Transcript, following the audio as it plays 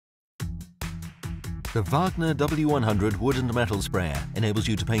The Wagner W-100 wood and metal sprayer enables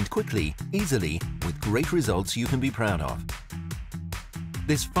you to paint quickly, easily, with great results you can be proud of.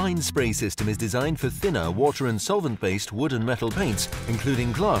 This fine spray system is designed for thinner water and solvent-based wood and metal paints,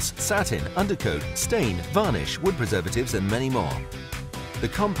 including gloss, satin, undercoat, stain, varnish, wood preservatives and many more. The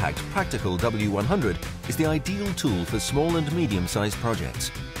compact, practical W-100 is the ideal tool for small and medium-sized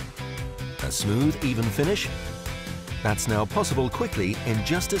projects. A smooth, even finish? That's now possible quickly in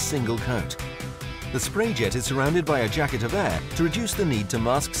just a single coat. The spray jet is surrounded by a jacket of air to reduce the need to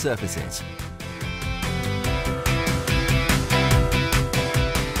mask surfaces.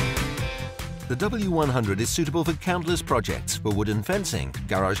 The W-100 is suitable for countless projects for wooden fencing,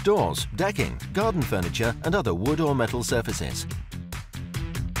 garage doors, decking, garden furniture and other wood or metal surfaces.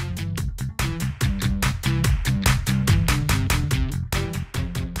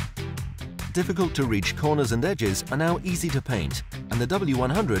 Difficult to reach corners and edges are now easy to paint, and the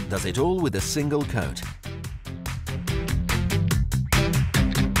W-100 does it all with a single coat.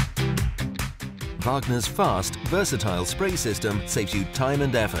 Wagner's fast, versatile spray system saves you time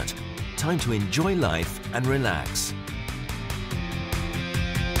and effort. Time to enjoy life and relax.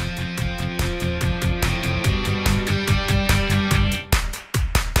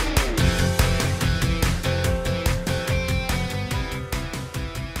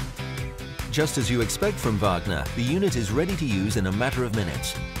 Just as you expect from Wagner, the unit is ready to use in a matter of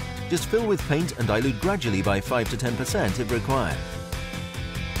minutes. Just fill with paint and dilute gradually by 5 to 10% if required.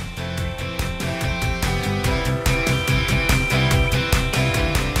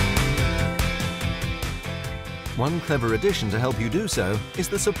 One clever addition to help you do so is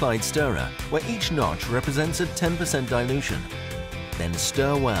the supplied stirrer, where each notch represents a 10% dilution. Then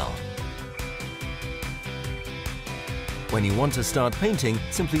stir well. When you want to start painting,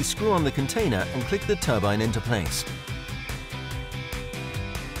 simply screw on the container and click the turbine into place.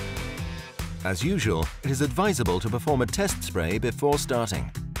 As usual, it is advisable to perform a test spray before starting.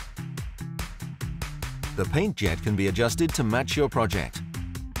 The paint jet can be adjusted to match your project.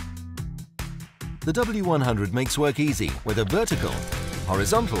 The W-100 makes work easy, whether vertical,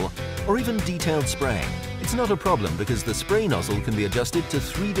 horizontal, or even detailed spraying. It's not a problem because the spray nozzle can be adjusted to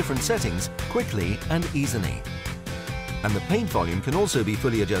 3 different settings quickly and easily. And the paint volume can also be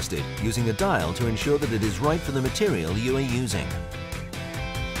fully adjusted using a dial to ensure that it is right for the material you are using.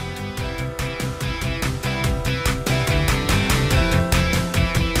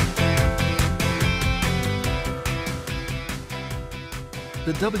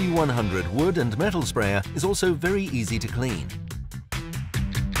 The W-100 wood and metal sprayer is also very easy to clean.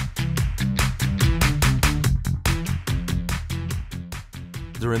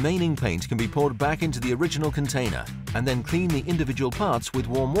 The remaining paint can be poured back into the original container and then clean the individual parts with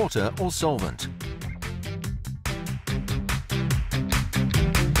warm water or solvent.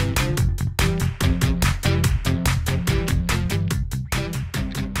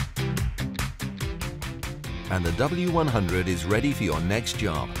 And the W-100 is ready for your next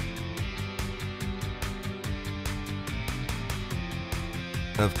job.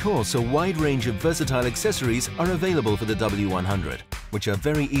 Of course, a wide range of versatile accessories are available for the W-100, which are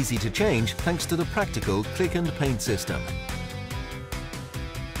very easy to change thanks to the practical click and paint system.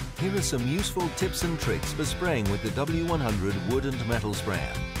 Here are some useful tips and tricks for spraying with the W-100 wood and metal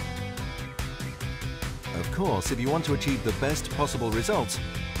sprayer. Of course, if you want to achieve the best possible results,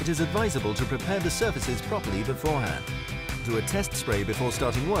 it is advisable to prepare the surfaces properly beforehand. Do a test spray before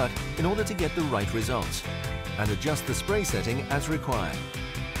starting work in order to get the right results, and adjust the spray setting as required.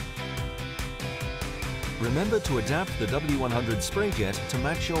 Remember to adapt the W-100 spray jet to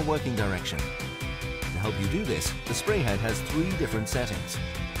match your working direction. To help you do this, the spray head has 3 different settings.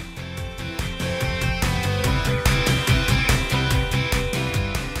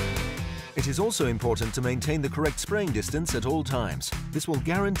 It is also important to maintain the correct spraying distance at all times. This will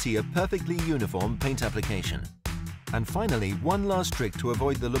guarantee a perfectly uniform paint application. And finally, one last trick to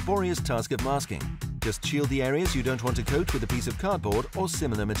avoid the laborious task of masking. Just shield the areas you don't want to coat with a piece of cardboard or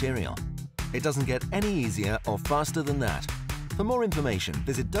similar material. It doesn't get any easier or faster than that. For more information,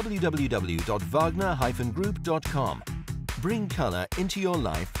 visit www.wagner-group.com. Bring color into your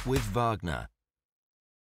life with Wagner.